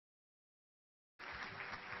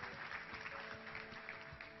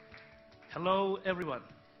Hello, everyone.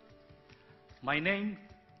 My name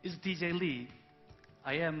is DJ Lee.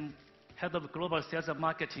 I am head of global sales and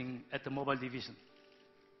marketing at the mobile division.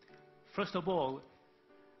 First of all,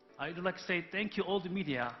 I'd like to say thank you all the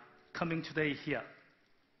media coming today here.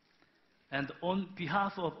 And on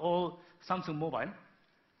behalf of all Samsung Mobile,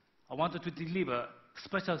 I wanted to deliver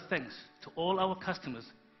special thanks to all our customers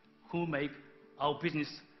who make our business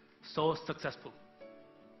so successful.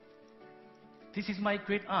 This is my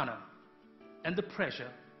great honor and the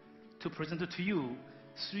pleasure to present to you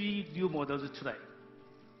 3 new models today.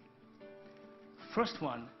 First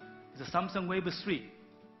one is the Samsung Wave 3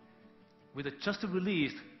 with the just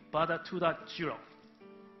released Bada 2.0.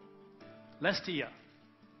 Last year,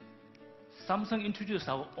 Samsung introduced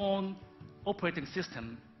our own operating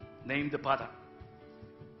system named Bada.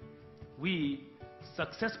 We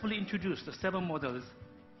successfully introduced 7 models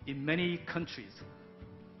in many countries.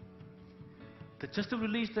 The just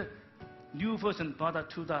released new version Bada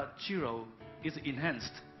 2.0 is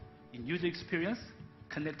enhanced in user experience,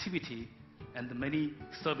 connectivity, and many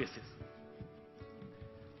services.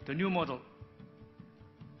 The new model,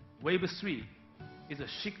 Wave 3, is a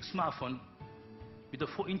chic smartphone with a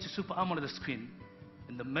 4-inch Super AMOLED screen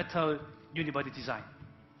and the metal unibody design.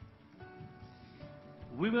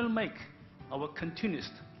 We will make our continuous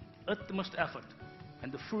utmost effort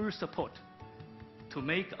and full support to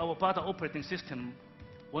make our Bada operating system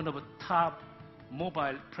one of the top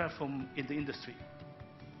mobile platforms in the industry.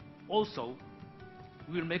 Also,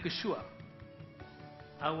 we will make sure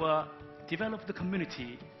our developed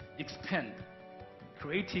community expand,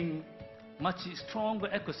 creating much stronger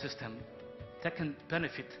ecosystem that can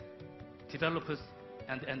benefit developers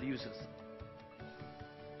and end users.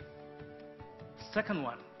 Second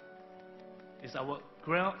one is our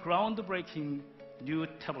groundbreaking new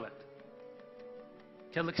tablet,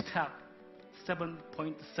 Galaxy Tab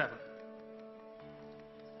 7.7.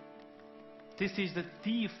 This is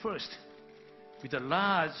the first with a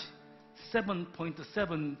large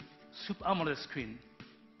 7.7 Super AMOLED screen,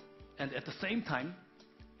 and at the same time,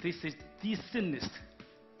 this is the thinnest,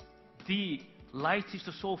 the lightest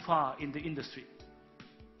so far in the industry.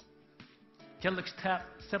 Galaxy Tab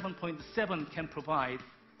 7.7 can provide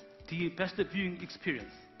the best viewing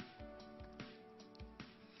experience.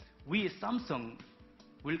 We at Samsung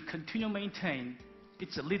will continue to maintain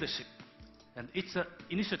its leadership and its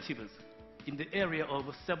initiatives in the area of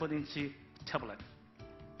 7-inch tablet.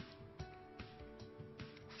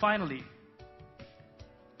 Finally,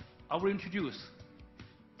 I will introduce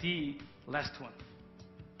the last one.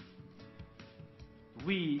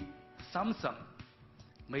 We, Samsung,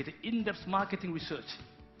 made in-depth marketing research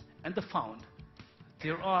and found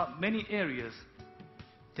there are many areas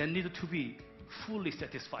that need to be fully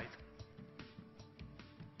satisfied.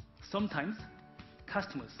 Sometimes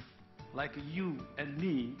customers like you and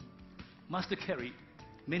me must carry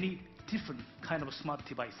many different kinds of smart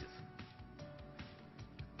devices.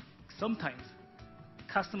 Sometimes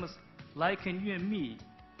customers like you and me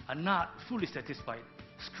are not fully satisfied.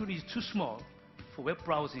 Screen is too small for web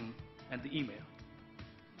browsing and email.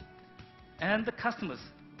 And the customers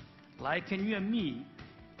like you and me,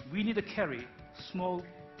 we need to carry small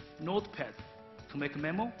notepad to make a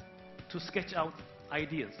memo, to sketch out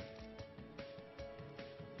ideas.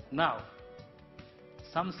 Now,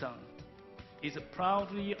 Samsung is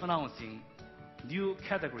proudly announcing new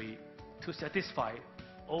category to satisfy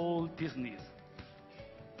all these needs.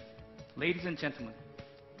 Ladies and gentlemen,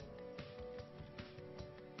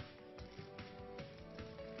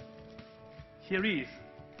 here is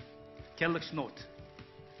Galaxy Note.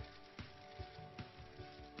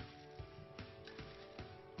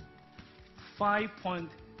 A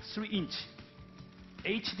 5.3-inch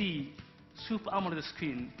HD Super AMOLED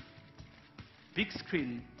screen, big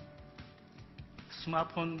screen,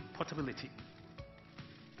 smartphone portability.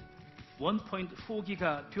 1.4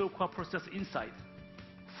 GHz dual-core processor inside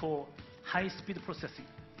for high-speed processing.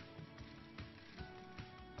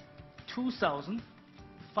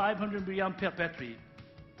 2,500 mAh battery,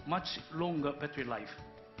 much longer battery life.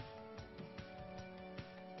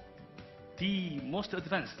 The most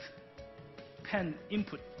advanced pen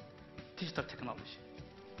input digital technology.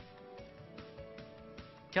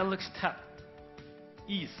 Galaxy Tab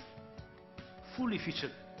is fully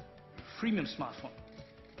featured premium smartphone.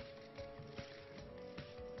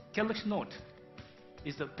 Galaxy Note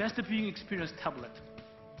is the best viewing experience tablet.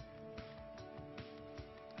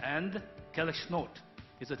 And Galaxy Note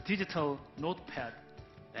is a digital notepad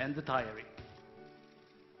and diary.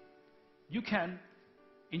 You can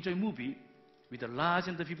enjoy movie with a large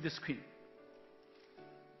and vivid screen.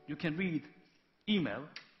 You can read email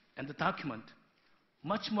and the document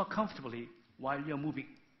much more comfortably while you're moving.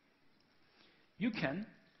 You can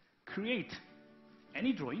create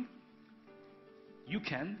any drawing. You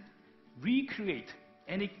can recreate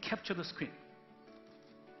any captured screen.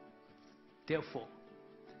 Therefore,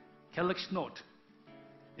 Galaxy Note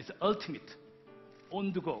is the ultimate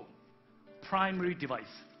on-the-go primary device.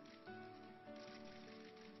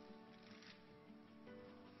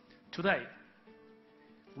 Today,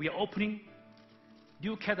 we are opening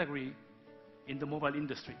new category in the mobile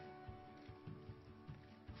industry.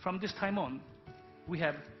 From this time on, we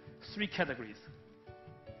have 3 categories: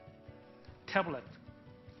 tablet,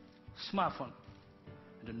 smartphone,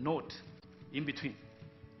 and a note in between.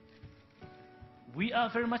 We are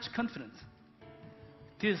very much confident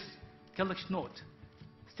this Galaxy Note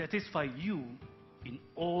satisfies you in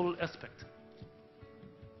all aspects.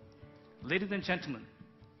 Ladies and gentlemen,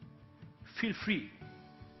 feel free.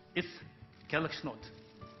 It's Galaxy Note.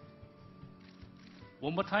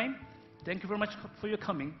 One more time, thank you very much for your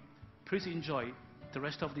coming. Please enjoy the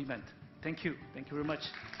rest of the event. Thank you. Thank you very much.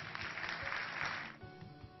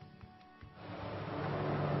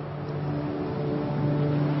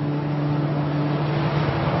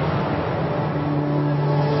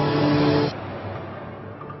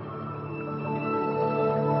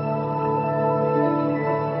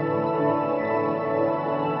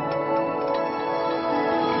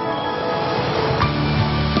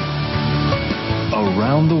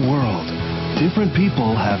 Around the world, different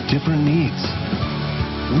people have different needs.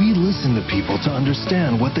 We listen to people to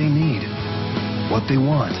understand what they need, what they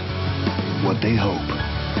want, what they hope.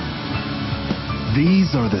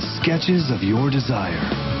 These are the sketches of your desire.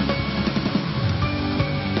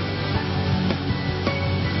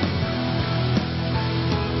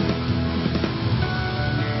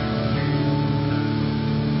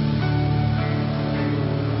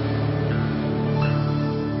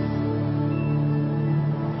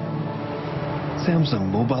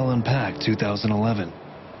 Samsung Mobile Unpacked 2011,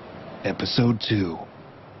 Episode 2.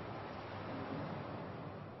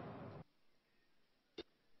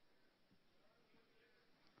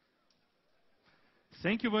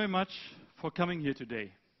 Thank you very much for coming here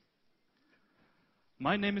today.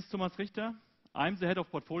 My name is Thomas Richter. I'm the head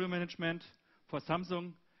of portfolio management for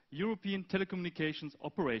Samsung European Telecommunications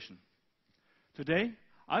Operation. Today,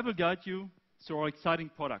 I will guide you through our exciting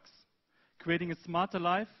products, creating a smarter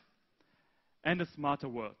life and a smarter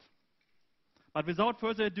world. But without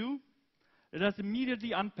further ado, let us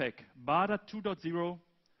immediately unpack BADA 2.0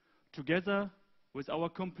 together with our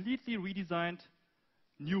completely redesigned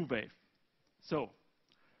new Wave. So,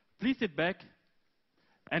 please sit back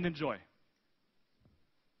and enjoy.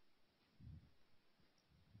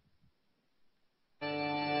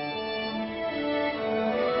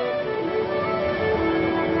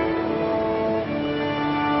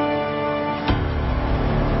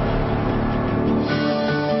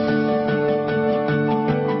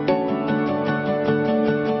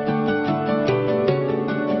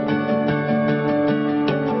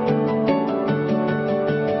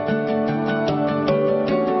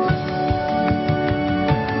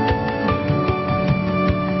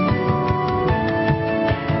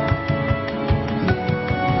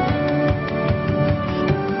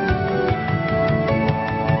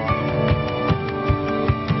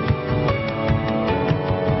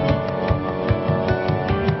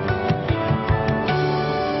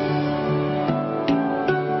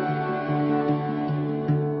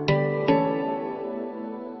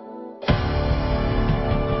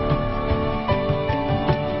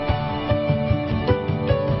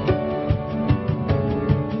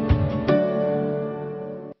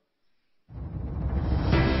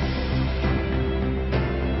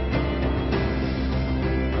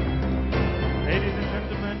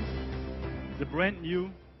 Brand new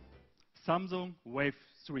Samsung Wave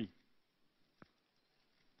 3.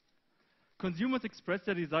 Consumers expressed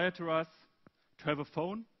their desire to us to have a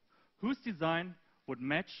phone whose design would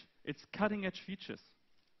match its cutting-edge features.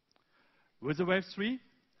 With the Wave 3,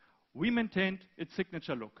 we maintained its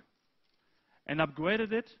signature look and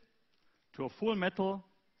upgraded it to a full metal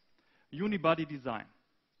unibody design.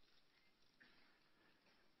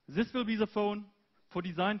 This will be the phone for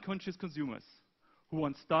design-conscious consumers who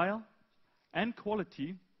want style and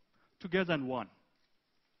quality together in one.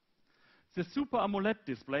 The Super AMOLED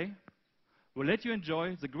display will let you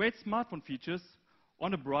enjoy the great smartphone features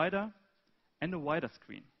on a brighter and a wider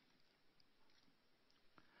screen.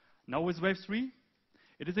 Now with Wave 3,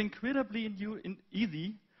 it is incredibly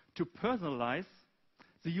easy to personalize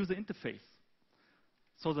the user interface.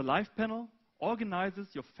 So the Live panel organizes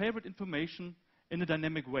your favorite information in a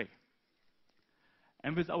dynamic way.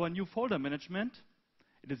 And with our new folder management,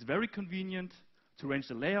 it is very convenient to arrange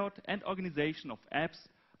the layout and organization of apps,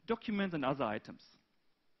 documents, and other items.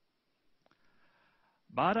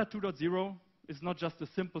 Bada 2.0 is not just a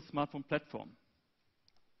simple smartphone platform.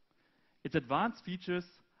 Its advanced features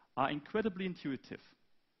are incredibly intuitive.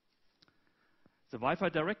 The Wi-Fi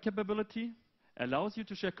Direct capability allows you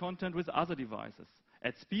to share content with other devices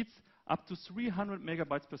at speeds up to 300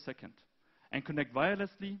 megabytes per second and connect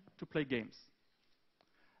wirelessly to play games.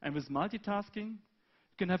 And with multitasking,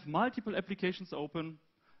 you can have multiple applications open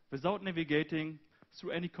without navigating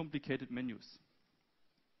through any complicated menus.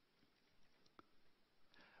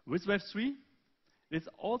 With Wave 3, it is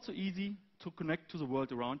also easy to connect to the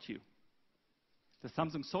world around you. The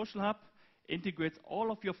Samsung Social Hub integrates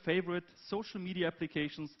all of your favorite social media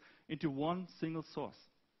applications into one single source.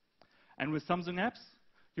 And with Samsung Apps,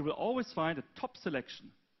 you will always find a top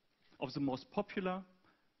selection of the most popular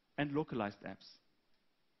and localized apps.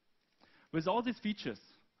 With all these features,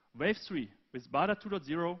 Wave 3 with Bada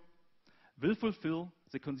 2.0 will fulfill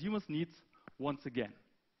the consumer's needs once again.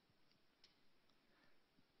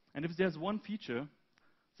 And if there's one feature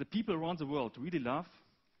that people around the world really love,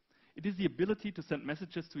 it is the ability to send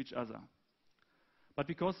messages to each other. But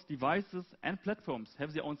because devices and platforms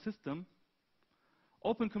have their own system,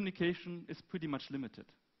 open communication is pretty much limited.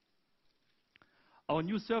 Our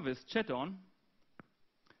new service, Chat-On,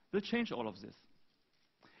 will change all of this.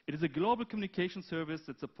 It is a global communication service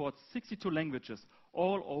that supports 62 languages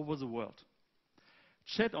all over the world.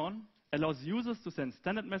 Chat-On allows users to send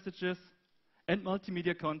standard messages and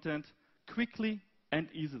multimedia content quickly and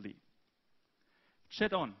easily.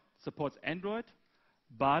 Chat-On supports Android,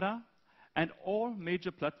 Bada, and all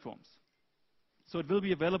major platforms. So it will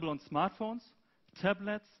be available on smartphones,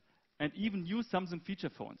 tablets, and even new Samsung feature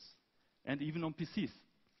phones, and even on PCs.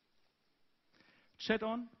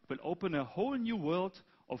 Chat-On will open a whole new world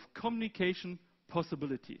of communication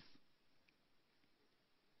possibilities.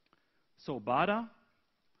 So Bada,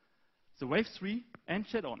 the Wave 3, and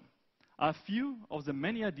Chat-On are a few of the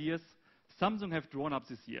many ideas Samsung have drawn up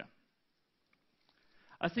this year.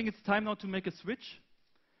 I think it's time now to make a switch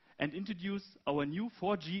and introduce our new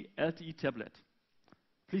 4G LTE tablet.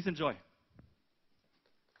 Please enjoy.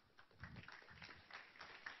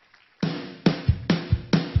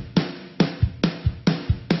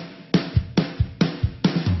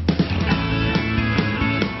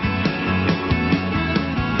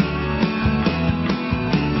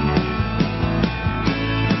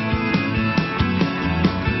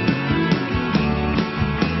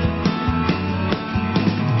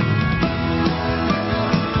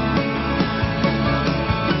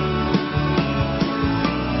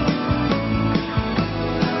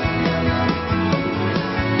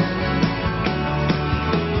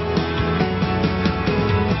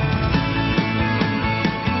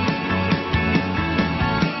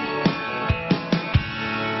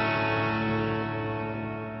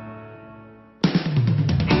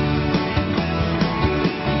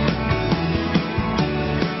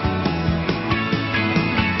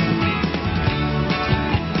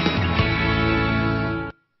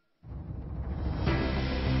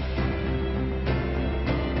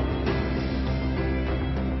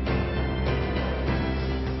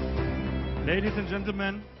 Ladies and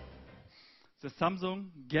gentlemen, the Samsung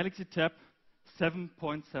Galaxy Tab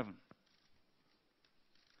 7.7.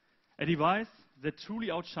 A device that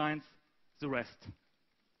truly outshines the rest.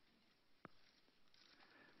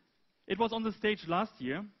 It was on the stage last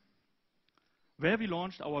year where we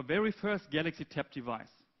launched our very first Galaxy Tab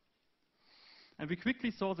device. And we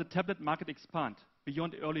quickly saw the tablet market expand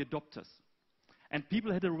beyond early adopters. And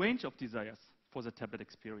people had a range of desires for the tablet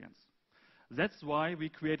experience. That's why we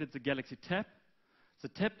created the Galaxy Tab, the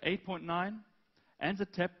Tab 8.9, and the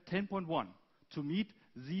Tab 10.1 to meet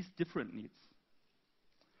these different needs.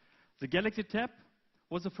 The Galaxy Tab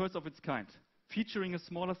was the first of its kind, featuring a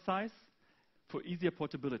smaller size for easier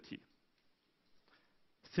portability.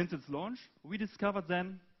 Since its launch, we discovered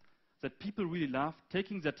then that people really love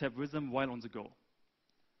taking their tab with them while on the go.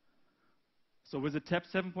 So with the Tab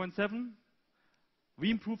 7.7,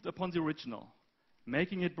 we improved upon the original,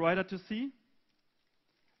 making it brighter to see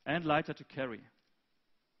and lighter to carry.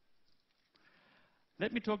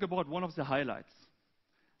 Let me talk about one of the highlights.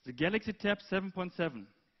 The Galaxy Tab 7.7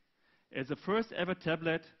 is the first ever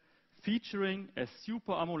tablet featuring a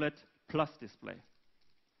Super AMOLED Plus display.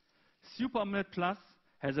 Super AMOLED Plus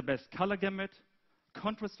has the best color gamut,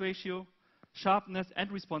 contrast ratio, sharpness,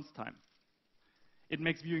 and response time. It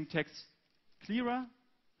makes viewing text clearer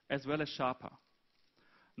as well as sharper.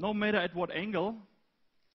 No matter at what angle,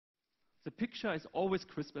 the picture is always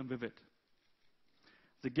crisp and vivid.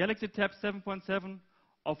 The Galaxy Tab 7.7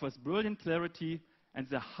 offers brilliant clarity and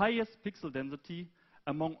the highest pixel density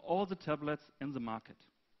among all the tablets in the market.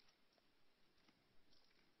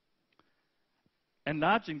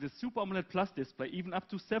 Enlarging the Super AMOLED Plus display even up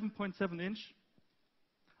to 7.7 inch,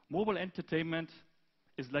 mobile entertainment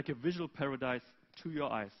is like a visual paradise to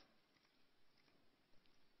your eyes.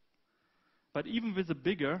 But even with a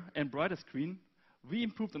bigger and brighter screen, we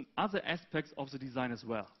improved on other aspects of the design as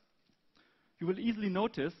well. You will easily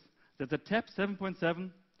notice that the Tab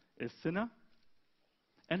 7.7 is thinner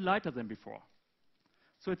and lighter than before,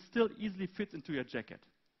 so it still easily fits into your jacket.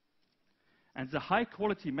 And the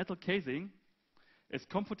high-quality metal casing is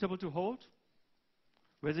comfortable to hold,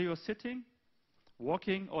 whether you're sitting,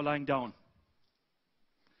 walking, or lying down.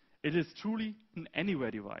 It is truly an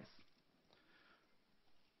anywhere device.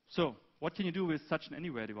 So, what can you do with such an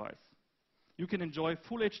anywhere device? You can enjoy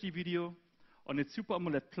full HD video on its Super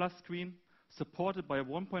AMOLED Plus screen, supported by a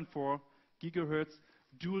 1.4 GHz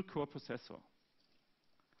dual-core processor.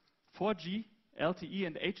 4G, LTE,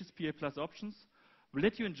 and HSPA Plus options will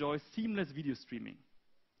let you enjoy seamless video streaming.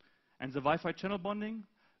 And the Wi-Fi channel bonding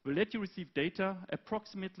will let you receive data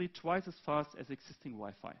approximately twice as fast as existing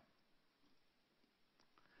Wi-Fi.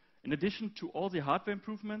 In addition to all the hardware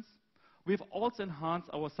improvements, we have also enhanced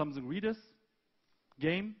our Samsung readers,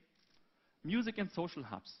 game, music, and social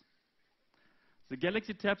hubs. The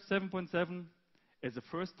Galaxy Tab 7.7 is the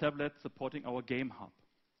first tablet supporting our game hub.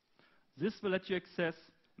 This will let you access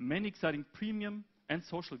many exciting premium and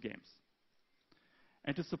social games.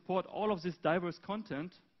 And to support all of this diverse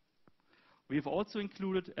content, we have also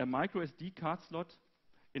included a micro SD card slot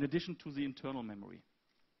in addition to the internal memory.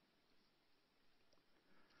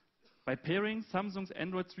 By pairing Samsung's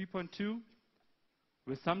Android 3.2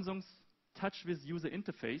 with Samsung's TouchWiz user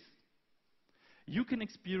interface, you can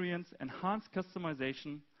experience enhanced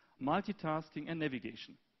customization, multitasking, and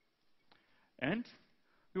navigation. And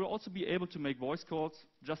you will also be able to make voice calls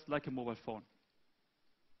just like a mobile phone.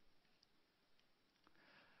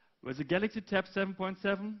 With the Galaxy Tab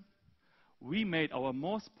 7.7, we made our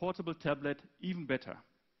most portable tablet even better.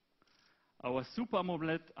 Our Super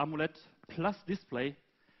AMOLED Plus display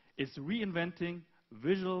is reinventing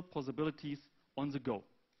visual possibilities on the go.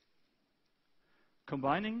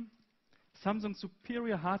 Combining Samsung's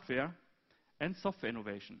superior hardware and software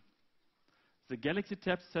innovation, the Galaxy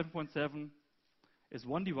Tab 7.7 is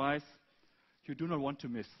one device you do not want to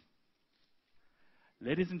miss.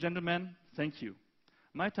 Ladies and gentlemen, thank you.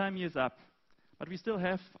 My time here is up, but we still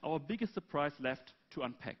have our biggest surprise left to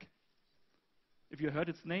unpack. If you heard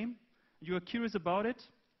its name, and you are curious about it,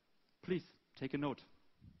 please take a note.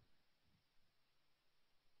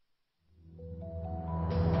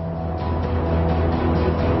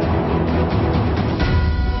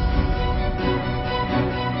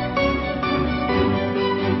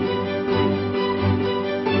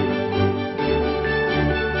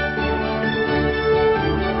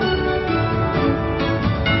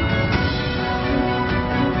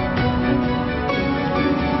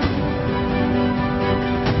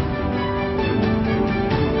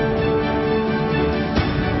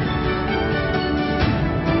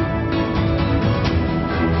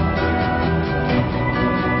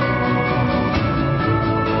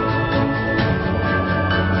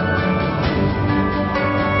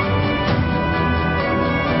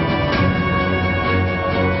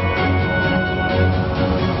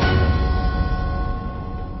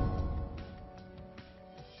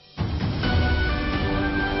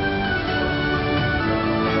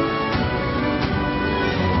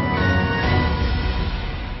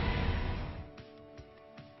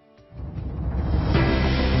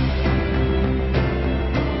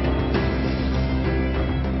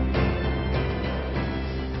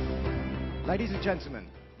 Ladies and gentlemen,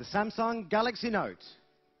 the Samsung Galaxy Note.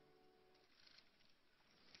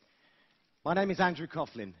 My name is Andrew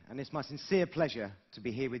Coughlin, and it's my sincere pleasure to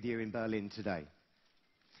be here with you in Berlin today.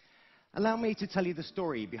 Allow me to tell you the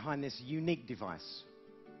story behind this unique device.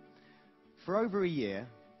 For over a year,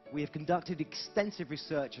 we have conducted extensive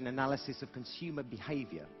research and analysis of consumer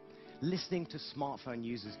behavior, listening to smartphone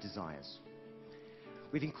users' desires.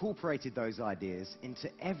 We've incorporated those ideas into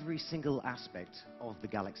every single aspect of the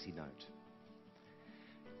Galaxy Note.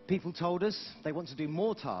 People told us they want to do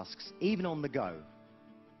more tasks, even on the go,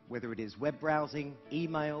 whether it is web browsing,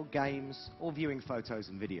 email, games, or viewing photos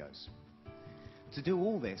and videos. To do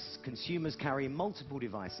all this, consumers carry multiple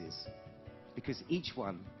devices because each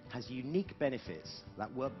one has unique benefits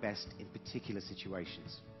that work best in particular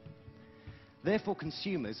situations. Therefore,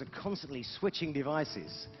 consumers are constantly switching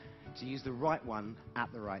devices to use the right one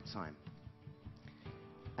at the right time.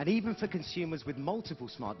 And even for consumers with multiple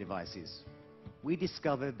smart devices, we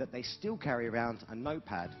discovered that they still carry around a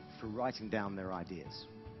notepad for writing down their ideas.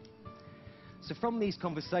 So from these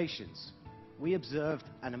conversations, we observed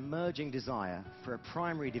an emerging desire for a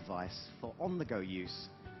primary device for on-the-go use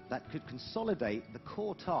that could consolidate the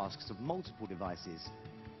core tasks of multiple devices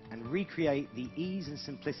and recreate the ease and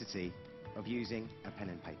simplicity of using a pen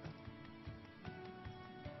and paper.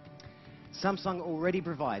 Samsung already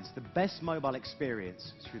provides the best mobile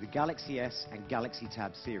experience through the Galaxy S and Galaxy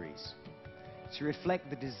Tab series. To reflect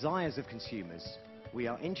the desires of consumers, we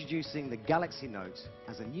are introducing the Galaxy Note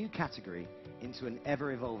as a new category into an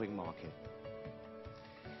ever-evolving market.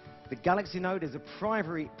 The Galaxy Note is a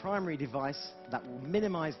primary device that will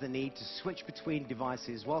minimize the need to switch between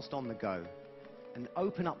devices whilst on the go and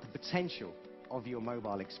open up the potential of your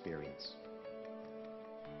mobile experience.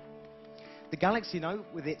 The Galaxy Note,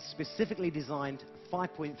 with its specifically designed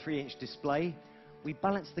 5.3-inch display, we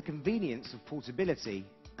balance the convenience of portability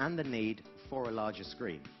and the need for a larger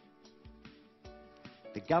screen.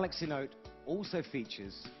 The Galaxy Note also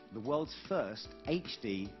features the world's first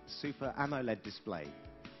HD Super AMOLED display,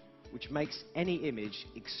 which makes any image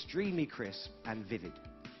extremely crisp and vivid.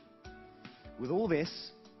 With all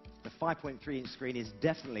this, the 5.3-inch screen is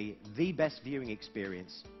definitely the best viewing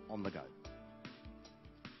experience on the go.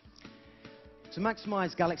 To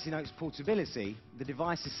maximize Galaxy Note's portability, the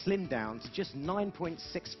device is slimmed down to just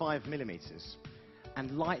 9.65 millimeters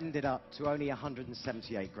and lightened it up to only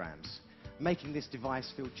 178 grams, making this device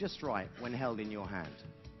feel just right when held in your hand.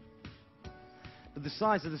 But the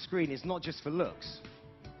size of the screen is not just for looks.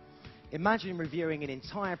 Imagine reviewing an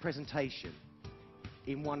entire presentation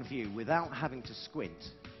in one view without having to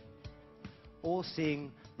squint, or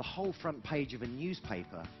seeing the whole front page of a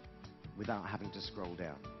newspaper without having to scroll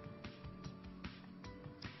down.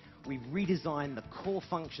 We've redesigned the core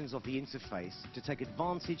functions of the interface to take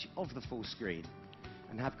advantage of the full screen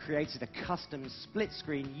and have created a custom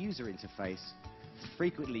split-screen user interface for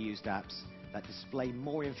frequently used apps that display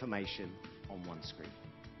more information on one screen.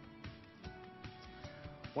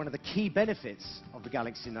 One of the key benefits of the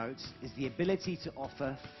Galaxy Note is the ability to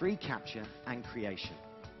offer free capture and creation.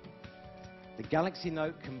 The Galaxy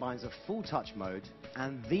Note combines a full touch mode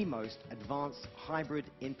and the most advanced hybrid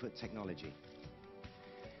input technology.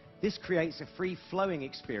 This creates a free-flowing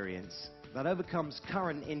experience that overcomes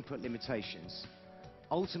current input limitations,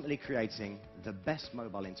 ultimately creating the best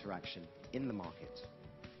mobile interaction in the market.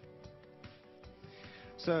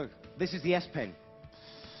 So, this is the S Pen.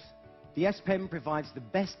 The S Pen provides the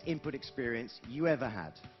best input experience you ever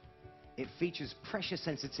had. It features pressure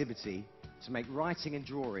sensitivity to make writing and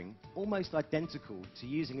drawing almost identical to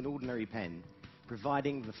using an ordinary pen,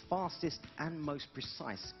 providing the fastest and most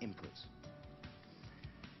precise input.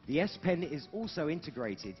 The S Pen is also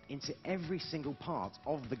integrated into every single part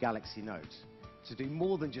of the Galaxy Note to do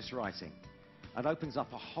more than just writing, and opens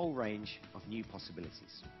up a whole range of new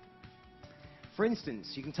possibilities. For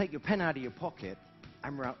instance, you can take your pen out of your pocket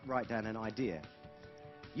and write down an idea.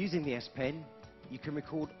 Using the S Pen, you can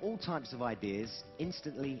record all types of ideas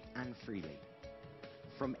instantly and freely.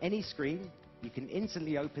 From any screen, you can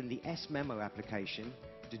instantly open the S Memo application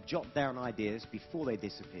to jot down ideas before they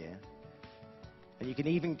disappear. And you can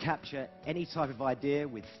even capture any type of idea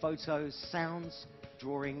with photos, sounds,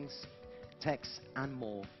 drawings, text, and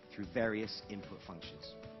more through various input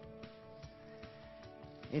functions.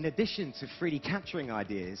 In addition to freely capturing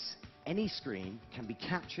ideas, any screen can be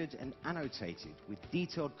captured and annotated with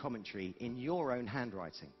detailed commentary in your own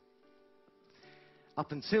handwriting.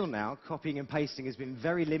 Up until now, copying and pasting has been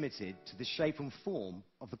very limited to the shape and form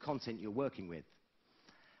of the content you're working with.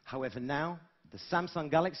 However, now, the Samsung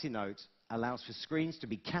Galaxy Note allows for screens to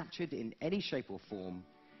be captured in any shape or form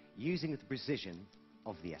using the precision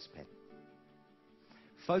of the S Pen.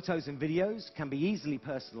 Photos and videos can be easily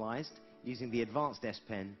personalized using the advanced S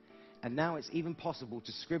Pen, and now it's even possible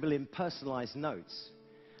to scribble in personalized notes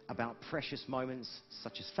about precious moments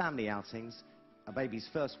such as family outings, a baby's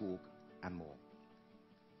first walk, and more.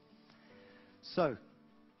 So,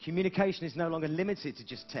 communication is no longer limited to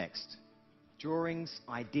just text. Drawings,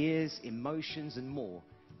 ideas, emotions, and more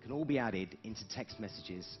can all be added into text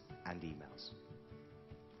messages and emails.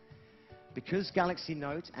 Because Galaxy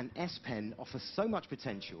Note and S Pen offer so much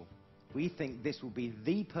potential, we think this will be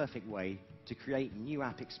the perfect way to create new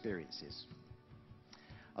app experiences.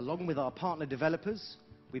 Along with our partner developers,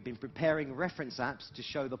 we've been preparing reference apps to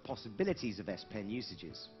show the possibilities of S Pen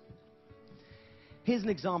usages. Here's an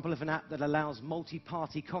example of an app that allows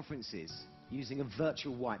multi-party conferences using a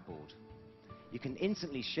virtual whiteboard. You can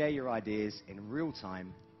instantly share your ideas in real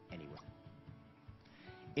time anywhere.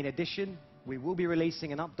 In addition, we will be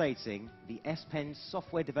releasing and updating the S Pen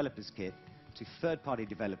Software Developers Kit to third-party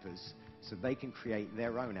developers so they can create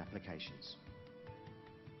their own applications.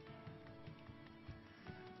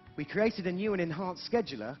 We created a new and enhanced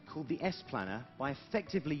scheduler called the S Planner by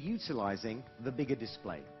effectively utilizing the bigger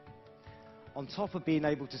display. On top of being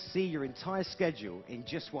able to see your entire schedule in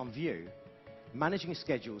just one view, managing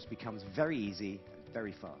schedules becomes very easy and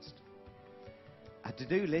very fast. A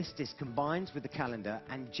to-do list is combined with the calendar,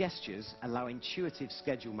 and gestures allow intuitive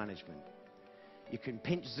schedule management. You can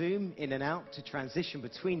pinch zoom in and out to transition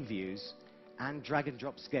between views, and drag and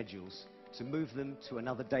drop schedules to move them to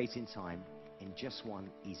another date in time in just one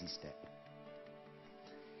easy step.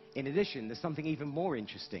 In addition, there's something even more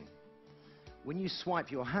interesting. When you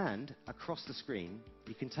swipe your hand across the screen,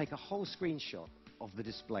 you can take a whole screenshot of the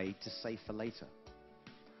display to save for later.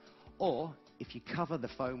 Or, if you cover the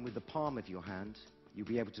phone with the palm of your hand, you'll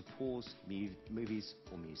be able to pause movies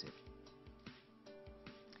or music.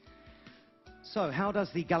 So, how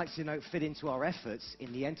does the Galaxy Note fit into our efforts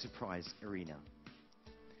in the enterprise arena?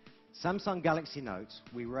 Samsung Galaxy Note,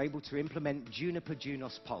 we were able to implement Juniper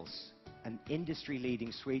Junos Pulse, an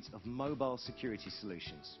industry-leading suite of mobile security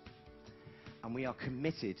solutions. And we are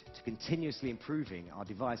committed to continuously improving our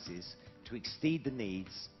devices to exceed the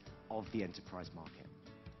needs of the enterprise market.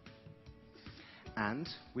 And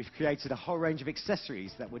we've created a whole range of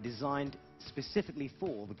accessories that were designed specifically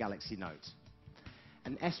for the Galaxy Note.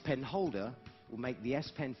 An S Pen holder will make the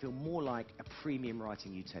S Pen feel more like a premium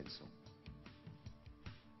writing utensil.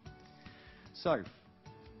 So,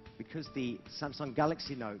 because the Samsung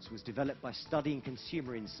Galaxy Note was developed by studying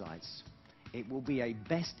consumer insights, it will be a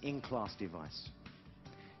best-in-class device.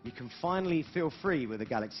 You can finally feel free with the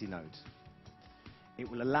Galaxy Note. It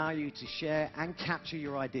will allow you to share and capture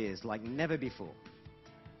your ideas like never before.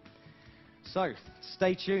 So,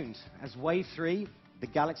 stay tuned, as Wave 3, the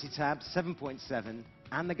Galaxy Tab 7.7,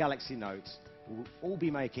 and the Galaxy Note will all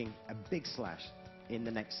be making a big splash in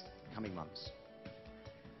the next coming months.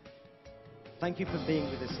 Thank you for being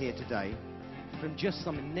with us here today. From just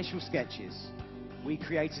some initial sketches, we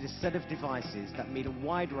created a set of devices that meet a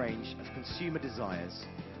wide range of consumer desires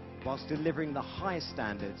whilst delivering the highest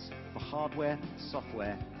standards for hardware,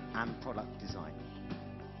 software, and product design.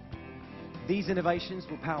 These innovations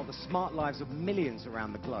will power the smart lives of millions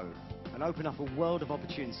around the globe and open up a world of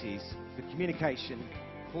opportunities for communication,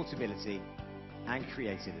 portability, and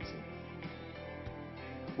creativity.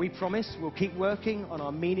 We promise we'll keep working on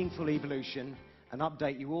our meaningful evolution and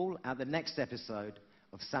update you all at the next episode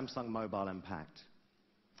of Samsung Mobile Unpacked.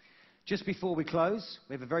 Just before we close,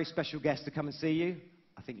 we have a very special guest to come and see you.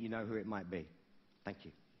 I think you know who it might be. Thank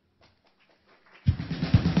you.